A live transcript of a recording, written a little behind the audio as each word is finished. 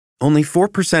Only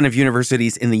 4% of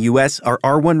universities in the U.S. are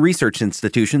R1 research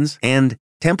institutions, and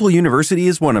Temple University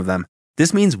is one of them.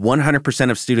 This means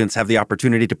 100% of students have the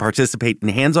opportunity to participate in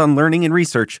hands-on learning and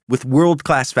research with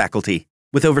world-class faculty.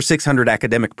 With over 600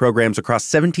 academic programs across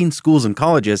 17 schools and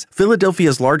colleges,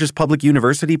 Philadelphia's largest public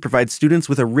university provides students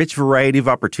with a rich variety of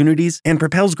opportunities and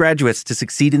propels graduates to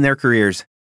succeed in their careers.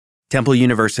 Temple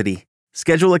University.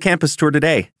 Schedule a campus tour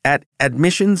today at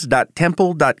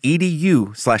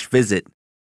admissions.temple.edu/visit.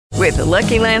 With the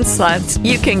Lucky Land Slots,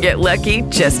 you can get lucky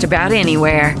just about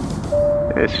anywhere.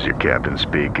 This is your captain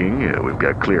speaking. We've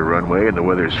got clear runway and the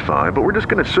weather's fine, but we're just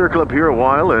going to circle up here a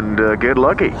while and get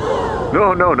lucky.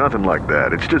 No, nothing like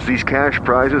that. It's just these cash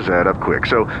prizes add up quick.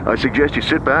 So I suggest you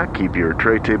sit back, keep your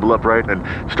tray table upright, and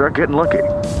start getting lucky.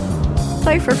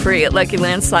 Play for free at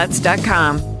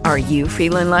LuckyLandSlots.com. Are you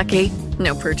feeling lucky?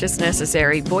 No purchase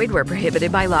necessary. Void where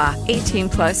prohibited by law.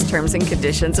 18+ terms and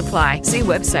conditions apply. See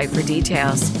website for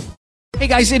details. Hey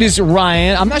guys, it is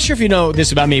Ryan. I'm not sure if you know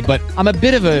this about me, but I'm a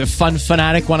bit of a fun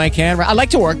fanatic when I can. I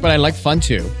like to work, but I like fun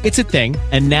too. It's a thing.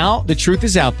 And now the truth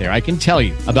is out there. I can tell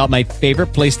you about my favorite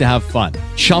place to have fun.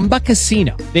 Chumba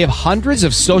Casino. They have hundreds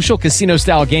of social casino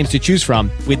style games to choose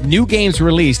from with new games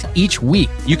released each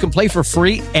week. You can play for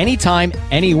free anytime,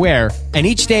 anywhere. And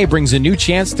each day brings a new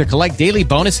chance to collect daily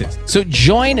bonuses. So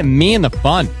join me in the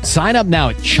fun. Sign up now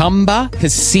at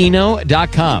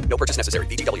ChumbaCasino.com. No purchase necessary.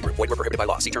 VGW Group. Void where prohibited by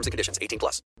law. See terms and conditions.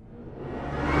 18+.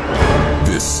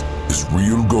 This is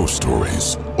Real Ghost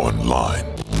Stories Online.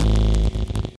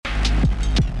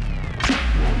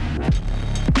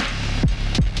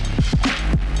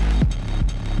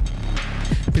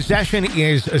 Possession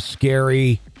is a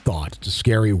scary thought. It's a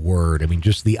scary word. I mean,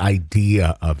 just the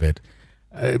idea of it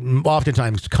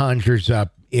oftentimes conjures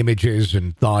up images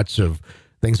and thoughts of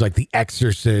things like The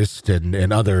Exorcist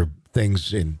and other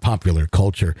things in popular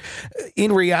culture.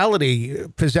 In reality,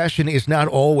 possession is not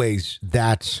always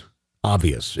that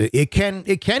obvious. It can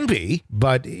be,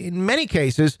 but in many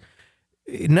cases,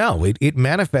 no, it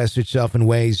manifests itself in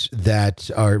ways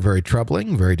that are very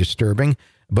troubling, very disturbing,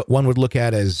 but one would look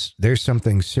at as there's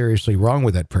something seriously wrong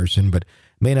with that person, but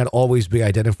may not always be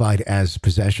identified as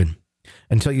possession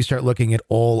until you start looking at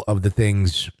all of the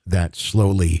things that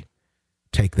slowly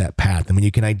take that path. And when you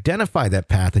can identify that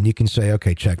path and you can say,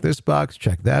 okay, check this box,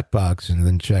 check that box, and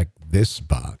then check this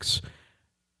box,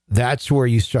 that's where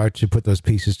you start to put those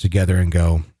pieces together and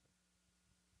go,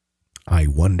 I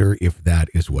wonder if that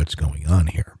is what's going on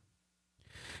here.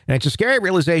 And it's a scary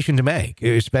realization to make,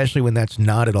 especially when that's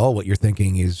not at all what you're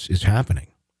thinking is happening.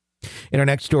 In our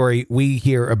next story, we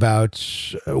hear about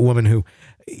a woman who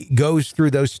goes through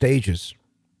those stages.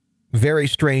 Very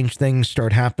strange things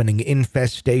start happening.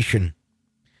 Infestation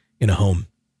in a home.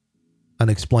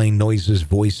 Unexplained noises,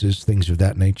 voices, things of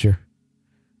that nature.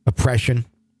 Oppression.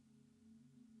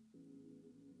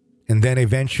 And then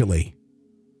eventually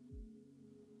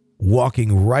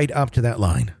walking right up to that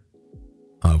line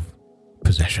of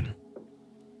possession.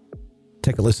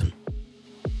 Take a listen.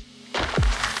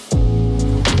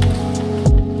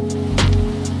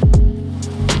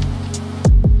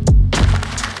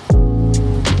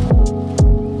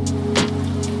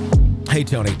 Hey,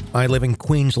 Tony. I live in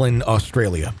Queensland,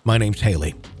 Australia. My name's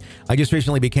Haley. I just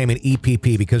recently became an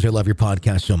EPP because I love your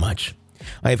podcast so much.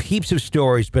 I have heaps of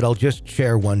stories, but I'll just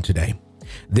share one today.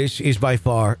 This is by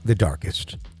far the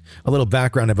darkest. A little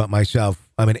background about myself.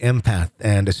 I'm an empath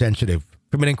and a sensitive.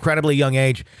 From an incredibly young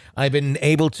age, I've been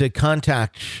able to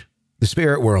contact the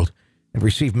spirit world and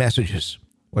receive messages,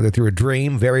 whether through a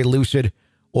dream, very lucid,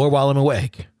 or while I'm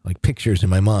awake, like pictures in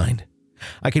my mind.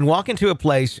 I can walk into a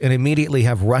place and immediately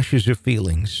have rushes of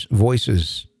feelings,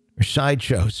 voices, or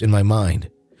sideshows in my mind.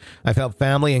 I've helped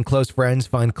family and close friends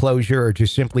find closure or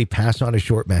just simply pass on a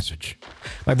short message.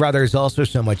 My brother is also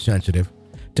somewhat sensitive.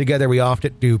 Together, we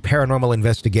often do paranormal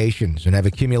investigations and have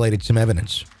accumulated some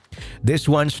evidence. This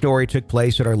one story took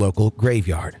place at our local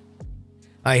graveyard.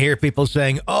 I hear people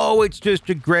saying, oh, it's just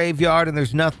a graveyard and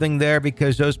there's nothing there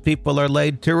because those people are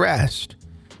laid to rest.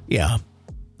 Yeah,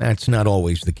 that's not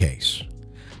always the case.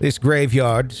 This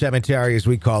graveyard, cemetery as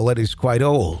we call it, is quite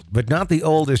old, but not the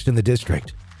oldest in the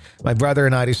district. My brother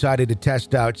and I decided to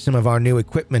test out some of our new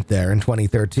equipment there in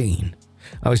 2013.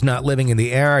 I was not living in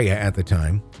the area at the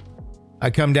time.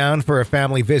 I come down for a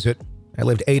family visit. I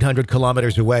lived 800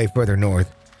 kilometers away further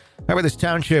north. However, this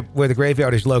township where the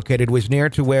graveyard is located was near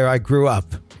to where I grew up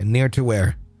and near to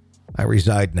where I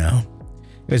reside now.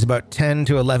 It was about 10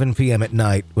 to 11 p.m. at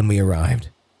night when we arrived.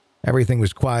 Everything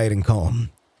was quiet and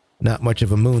calm. Not much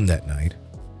of a moon that night.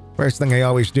 First thing I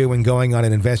always do when going on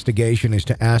an investigation is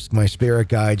to ask my spirit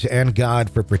guides and God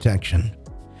for protection.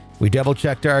 We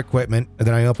double-checked our equipment, and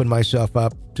then I opened myself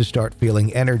up to start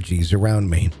feeling energies around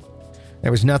me.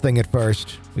 There was nothing at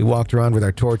first. We walked around with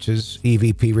our torches,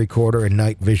 EVP recorder, and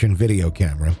night vision video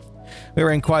camera. We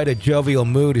were in quite a jovial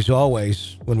mood as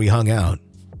always when we hung out.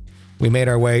 We made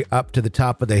our way up to the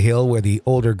top of the hill where the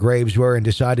older graves were and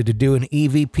decided to do an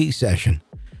EVP session.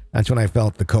 That's when I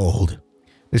felt the cold.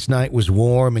 This night was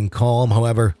warm and calm,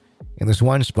 however, in this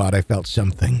one spot I felt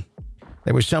something.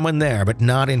 There was someone there, but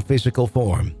not in physical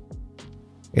form.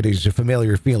 It is a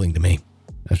familiar feeling to me,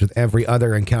 as with every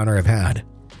other encounter I've had.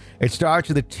 It starts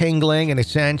with a tingling and a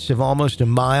sense of almost a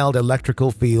mild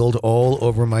electrical field all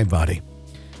over my body.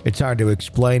 It's hard to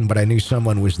explain, but I knew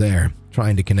someone was there,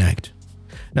 trying to connect.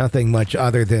 Nothing much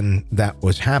other than that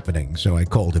was happening, so I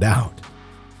called it out.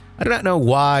 I do not know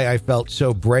why I felt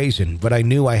so brazen, but I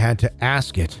knew I had to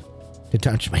ask it to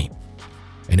touch me.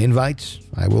 An invite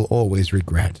I will always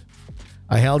regret.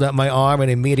 I held up my arm and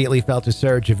immediately felt a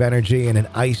surge of energy and an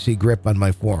icy grip on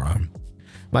my forearm.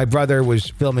 My brother was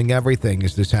filming everything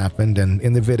as this happened, and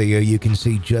in the video you can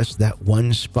see just that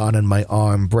one spot on my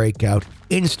arm break out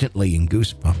instantly in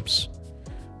goosebumps.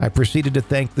 I proceeded to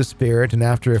thank the spirit, and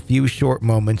after a few short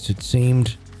moments it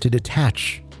seemed to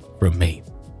detach from me.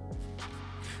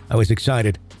 I was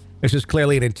excited. This was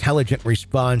clearly an intelligent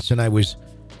response, and I was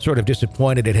sort of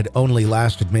disappointed it had only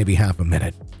lasted maybe half a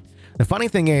minute. The funny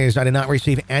thing is, I did not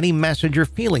receive any message or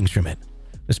feelings from it.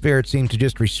 The spirit seemed to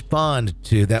just respond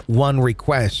to that one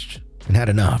request and had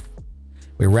enough.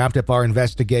 We wrapped up our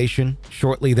investigation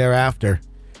shortly thereafter.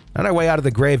 On our way out of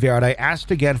the graveyard, I asked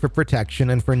again for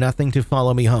protection and for nothing to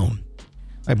follow me home.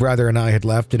 My brother and I had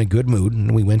left in a good mood,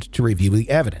 and we went to review the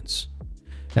evidence.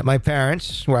 At my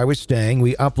parents', where I was staying,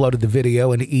 we uploaded the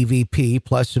video and EVP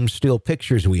plus some still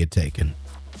pictures we had taken.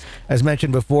 As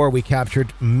mentioned before, we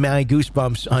captured my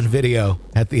goosebumps on video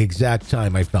at the exact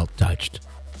time I felt touched.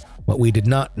 What we did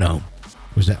not know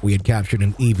was that we had captured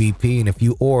an EVP and a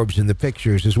few orbs in the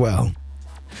pictures as well.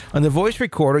 On the voice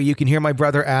recorder, you can hear my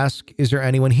brother ask, "Is there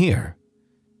anyone here?"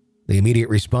 The immediate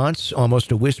response,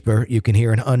 almost a whisper, you can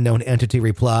hear an unknown entity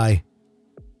reply,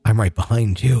 "I'm right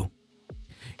behind you."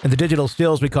 In the digital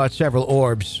stills, we caught several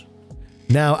orbs.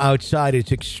 Now outside,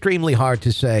 it's extremely hard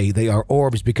to say they are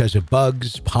orbs because of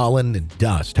bugs, pollen, and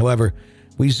dust. However,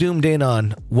 we zoomed in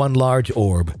on one large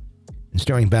orb, and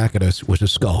staring back at us was a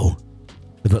skull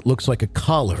with what looks like a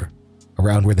collar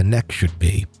around where the neck should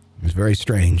be. It was very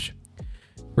strange.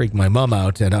 Freaked my mom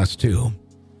out and us too.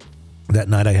 That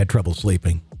night I had trouble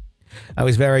sleeping. I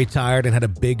was very tired and had a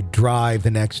big drive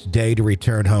the next day to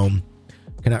return home.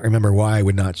 Cannot remember why I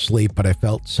would not sleep, but I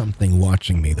felt something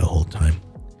watching me the whole time.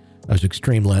 I was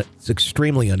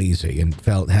extremely uneasy and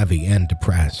felt heavy and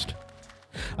depressed.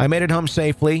 I made it home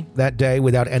safely that day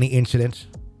without any incident.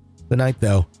 The night,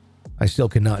 though, I still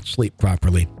could not sleep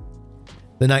properly.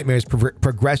 The nightmares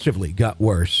progressively got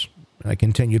worse. I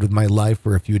continued with my life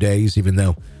for a few days, even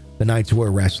though the nights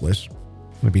were restless.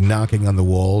 I'd be knocking on the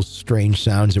walls, strange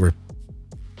sounds that were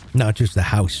not just the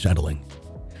house settling.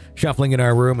 Shuffling in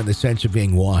our room and the sense of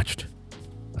being watched.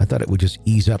 I thought it would just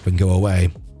ease up and go away.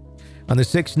 On the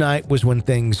sixth night was when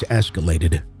things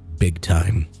escalated, big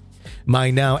time. My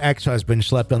now ex-husband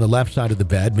slept on the left side of the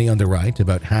bed, me on the right,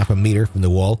 about half a meter from the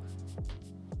wall.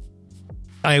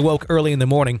 I awoke early in the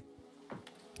morning.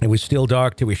 It was still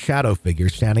dark to a shadow figure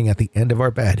standing at the end of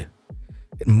our bed.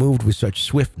 It moved with such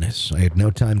swiftness, I had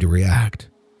no time to react.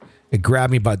 It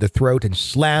grabbed me by the throat and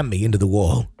slammed me into the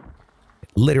wall. It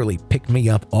literally picked me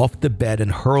up off the bed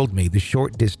and hurled me the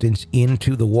short distance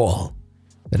into the wall.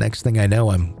 The next thing I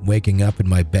know, I'm waking up in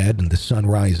my bed and the sun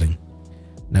rising.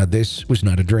 Now this was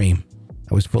not a dream.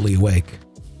 I was fully awake.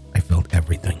 I felt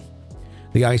everything.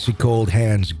 The icy cold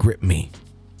hands gripped me,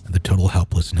 and the total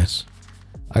helplessness.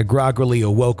 I groggily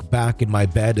awoke back in my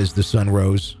bed as the sun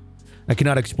rose. I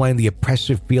cannot explain the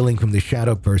oppressive feeling from the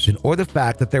shadow person or the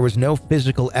fact that there was no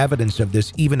physical evidence of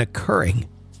this even occurring.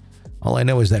 All I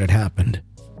know is that it happened,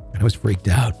 and I was freaked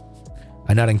out. I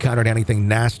had not encountered anything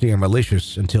nasty or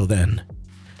malicious until then.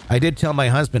 I did tell my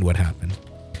husband what happened.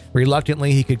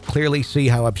 Reluctantly, he could clearly see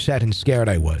how upset and scared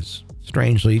I was.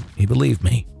 Strangely, he believed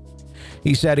me.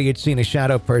 He said he had seen a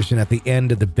shadow person at the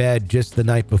end of the bed just the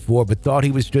night before, but thought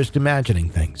he was just imagining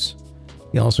things.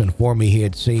 He also informed me he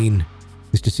had seen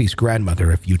his deceased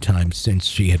grandmother a few times since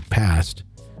she had passed,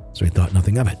 so he thought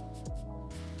nothing of it.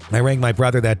 I rang my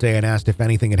brother that day and asked if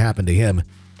anything had happened to him.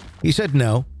 He said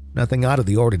no, nothing out of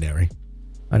the ordinary.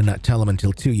 I did not tell him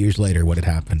until 2 years later what had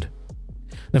happened.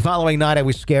 The following night, I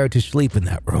was scared to sleep in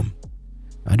that room.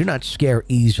 I do not scare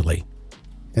easily.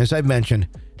 As I've mentioned,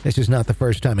 this is not the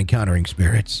first time encountering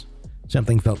spirits.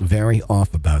 Something felt very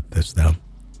off about this, though.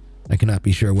 I cannot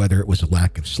be sure whether it was a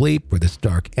lack of sleep or this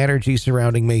dark energy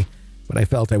surrounding me, but I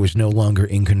felt I was no longer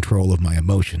in control of my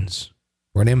emotions.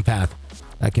 For an empath,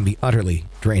 that can be utterly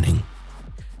draining.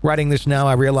 Writing this now,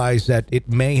 I realize that it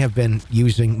may have been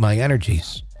using my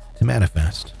energies to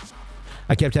manifest.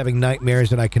 I kept having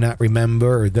nightmares that I cannot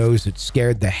remember or those that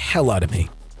scared the hell out of me.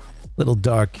 Little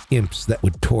dark imps that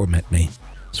would torment me,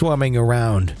 swarming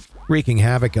around, wreaking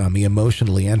havoc on me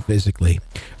emotionally and physically.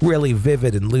 Really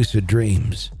vivid and lucid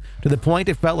dreams, to the point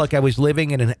it felt like I was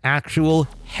living in an actual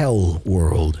hell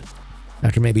world.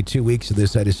 After maybe 2 weeks of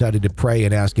this, I decided to pray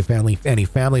and ask if any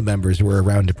family members were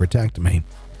around to protect me.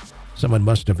 Someone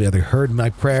must have either heard my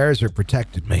prayers or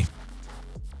protected me.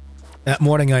 That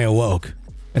morning I awoke,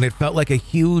 and it felt like a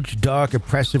huge, dark,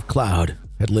 oppressive cloud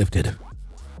had lifted.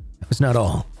 That was not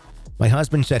all. My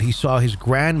husband said he saw his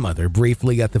grandmother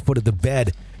briefly at the foot of the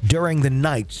bed during the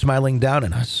night, smiling down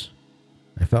at us.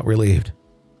 I felt relieved.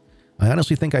 I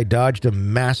honestly think I dodged a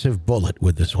massive bullet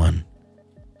with this one.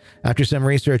 After some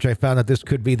research, I found that this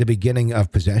could be the beginning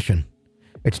of possession.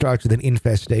 It starts with an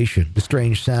infestation, the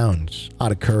strange sounds,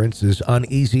 odd occurrences,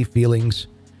 uneasy feelings,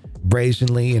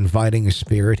 brazenly inviting a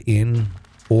spirit in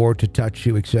or to touch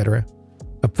you, etc.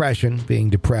 Oppression, being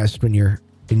depressed when you're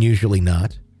usually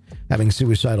not. Having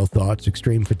suicidal thoughts,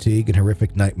 extreme fatigue, and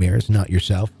horrific nightmares, not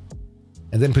yourself.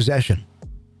 And then possession.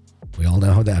 We all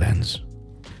know how that ends.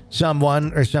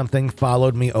 Someone or something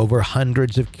followed me over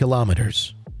hundreds of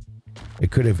kilometers.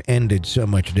 It could have ended so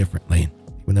much differently.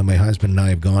 Even though my husband and I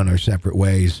have gone our separate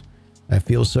ways, I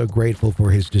feel so grateful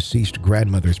for his deceased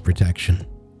grandmother's protection.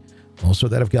 Also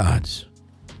that of God's.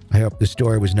 I hope the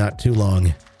story was not too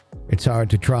long. It's hard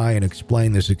to try and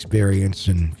explain this experience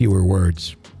in fewer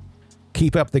words.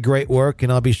 Keep up the great work,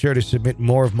 and I'll be sure to submit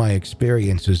more of my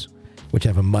experiences, which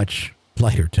have a much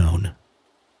lighter tone.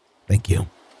 Thank you.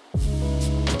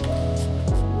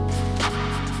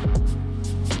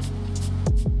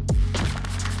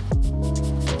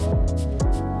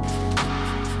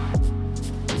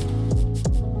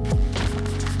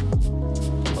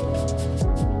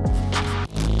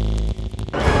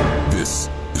 This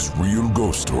is Real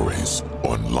Ghost Stories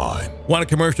Online. Want a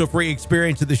commercial-free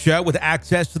experience of the show with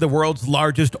access to the world's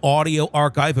largest audio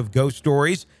archive of ghost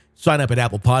stories? Sign up at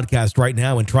Apple Podcast right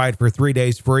now and try it for 3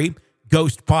 days free.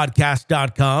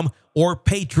 Ghostpodcast.com or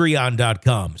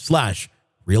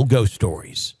patreon.com/Real Ghost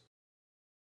Stories.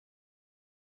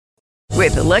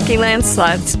 With the Lucky Land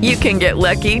Slots, you can get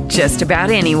lucky just about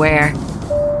anywhere.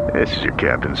 This is your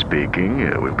captain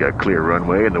speaking. We've got clear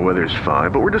runway and the weather's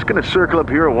fine, but we're just going to circle up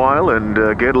here a while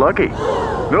and get lucky.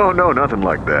 No, nothing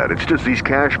like that. It's just these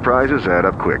cash prizes add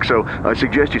up quick. So I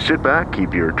suggest you sit back,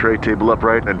 keep your tray table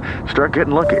upright, and start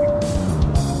getting lucky.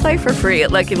 Play for free at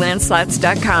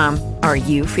LuckyLandSlots.com. Are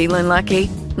you feeling lucky?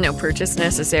 No purchase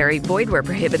necessary. Void where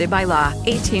prohibited by law.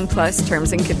 18+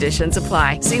 terms and conditions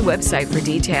apply. See website for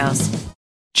details.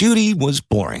 Judy was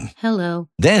boring. Hello.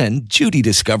 Then Judy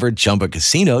discovered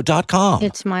ChumbaCasino.com.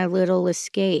 It's my little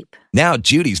escape. Now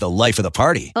Judy's the life of the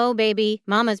party. Oh, baby,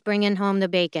 mama's bringing home the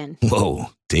bacon. Whoa,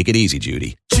 take it easy,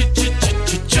 Judy.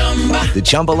 The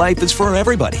Chumba life is for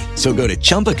everybody. So go to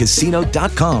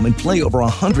ChumbaCasino.com and play over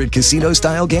 100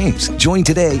 casino-style games. Join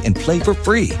today and play for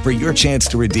free for your chance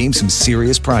to redeem some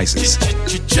serious prizes.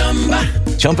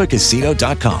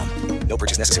 ChumbaCasino.com. No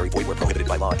purchase necessary. Void where prohibited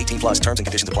by law. 18+ terms and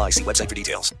conditions apply. See website for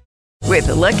details. With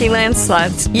the Lucky Land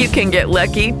Slots, you can get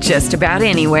lucky just about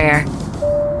anywhere.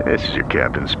 This is your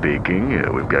captain speaking.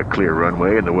 We've got clear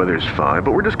runway and the weather's fine,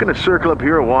 but we're just going to circle up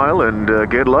here a while and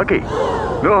get lucky.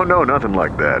 No, nothing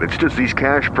like that. It's just these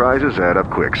cash prizes add up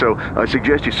quick. So I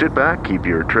suggest you sit back, keep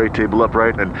your tray table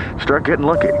upright, and start getting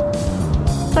lucky.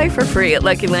 Play for free at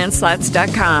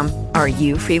LuckyLandSlots.com. Are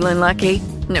you feeling lucky?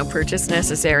 No purchase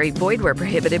necessary. Void where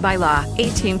prohibited by law.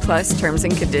 18+ terms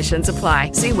and conditions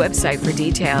apply. See website for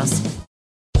details.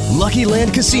 Lucky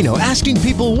Land Casino, asking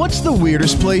people, what's the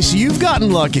weirdest place you've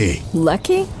gotten lucky?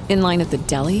 Lucky? In line at the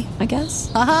deli, I guess?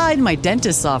 Aha, in my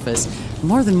dentist's office.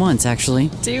 More than once,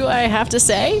 actually. Do I have to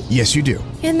say? Yes, you do.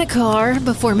 In the car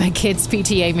before my kids'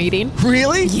 PTA meeting.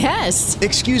 Really? Yes.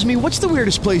 Excuse me, what's the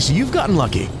weirdest place you've gotten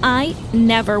lucky? I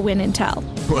never win and tell.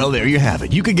 Well, there you have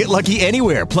it. You can get lucky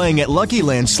anywhere, playing at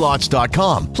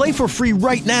LuckyLandSlots.com. Play for free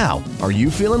right now. Are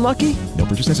you feeling lucky? No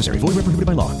purchase necessary. Void where prohibited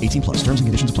by law. 18+. Terms and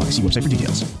conditions apply. See website for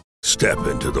details. Step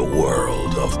into the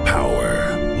world of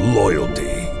power,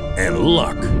 loyalty, and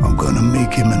luck. I'm gonna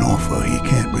make him an offer he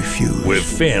can't refuse. With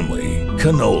family,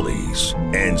 cannolis,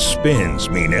 and spins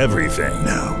mean everything.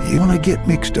 Now, you wanna get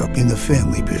mixed up in the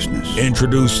family business.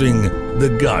 Introducing The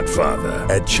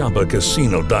Godfather at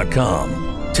ChumbaCasino.com.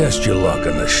 Test your luck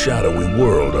in the shadowy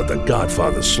world of The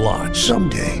Godfather slot.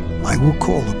 Someday, I will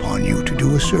call upon you to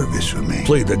do a service for me.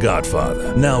 Play The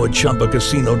Godfather, now at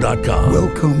ChumbaCasino.com.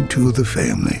 Welcome to the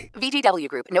family. VGW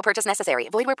Group. No purchase necessary.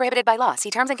 Void where prohibited by law. See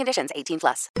terms and conditions.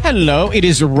 18+. Hello, it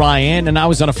is Ryan, and I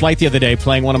was on a flight the other day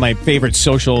playing one of my favorite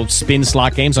social spin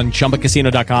slot games on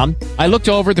ChumbaCasino.com. I looked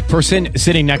over at the person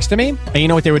sitting next to me, and you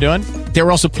know what they were doing? They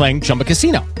were also playing Chumba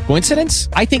Casino. Coincidence?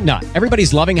 I think not.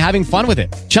 Everybody's loving having fun with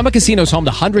it. Chumba Casino is home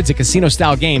to hundreds of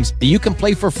casino-style games that you can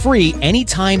play for free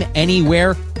anytime,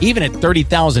 anywhere, even at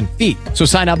 30,000 feet. So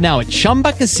sign up now at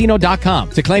ChumbaCasino.com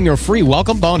to claim your free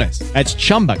welcome bonus. That's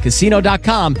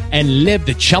ChumbaCasino.com and live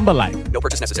the Chumba life. No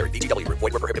purchase necessary. VGW Group.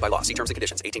 Void where prohibited by law. See terms and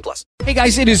conditions. 18+. Hey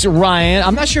guys, it is Ryan.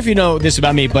 I'm not sure if you know this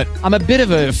about me, but I'm a bit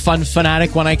of a fun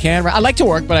fanatic when I can. I like to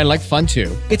work, but I like fun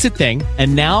too. It's a thing.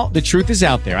 And now the truth is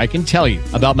out there. I can tell you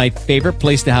about my favorite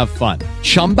place to have fun.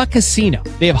 Chumba Casino.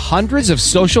 They have hundreds of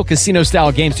social casino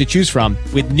style games to choose from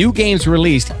with new games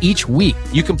released each week.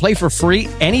 You can play for free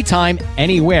anytime,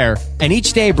 anywhere, and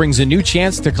each day brings a new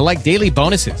chance to collect daily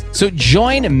bonuses. So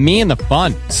join me in the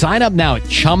fun. Sign up now at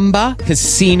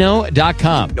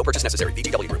ChumbaCasino.com. No purchase necessary.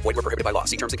 VGW Group. Void where prohibited by law.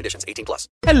 See terms and conditions. 18+.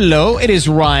 Hello, it is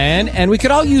Ryan, and we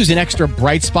could all use an extra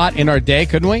bright spot in our day,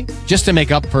 couldn't we? Just to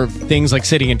make up for things like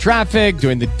sitting in traffic,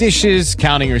 doing the dishes,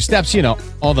 counting your steps, you know,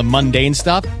 all the mundane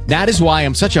stuff. That is why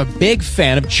I'm such a big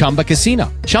fan of Chumba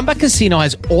Casino. Chumba Casino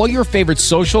has all your favorite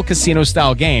social casino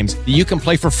style games that you can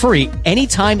play for free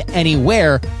anytime,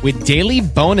 anywhere with daily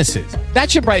bonuses. That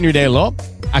should brighten your day a little.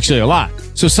 Actually, a lot.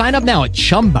 So sign up now at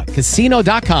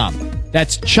ChumbaCasino.com.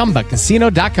 That's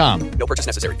ChumbaCasino.com. No purchase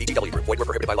necessary. VGW Group. Void where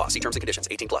prohibited by law. See terms and conditions.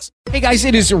 18+. Hey guys,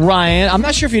 it is Ryan. I'm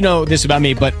not sure if you know this about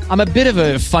me, but I'm a bit of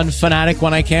a fun fanatic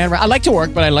when I can. I like to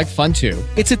work, but I like fun too.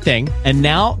 It's a thing. And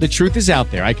now the truth is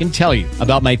out there. I can tell you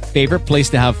about my favorite place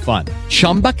to have fun.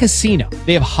 Chumba Casino.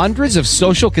 They have hundreds of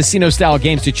social casino style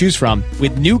games to choose from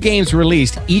with new games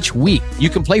released each week. You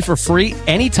can play for free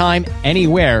anytime,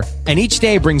 anywhere, and each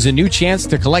day brings a new chance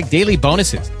to collect daily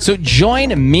bonuses. So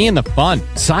join me in the fun.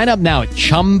 Sign up now at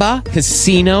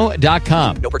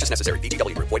ChumbaCasino.com. No purchase necessary.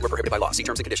 VGW Group. Void where prohibited by law. See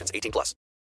terms and conditions. 18+.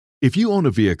 If you own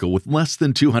a vehicle with less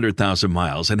than 200,000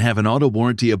 miles and have an auto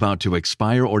warranty about to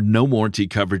expire or no warranty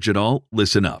coverage at all,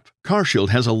 listen up. CarShield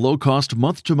has a low-cost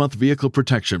month-to-month vehicle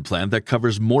protection plan that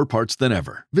covers more parts than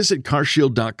ever. Visit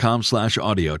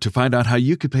carshield.com/audio to find out how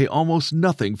you could pay almost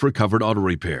nothing for covered auto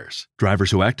repairs. Drivers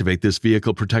who activate this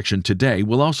vehicle protection today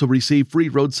will also receive free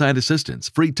roadside assistance,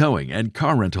 free towing, and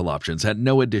car rental options at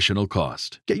no additional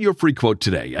cost. Get your free quote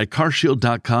today at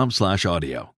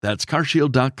carshield.com/audio. That's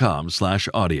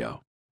carshield.com/audio.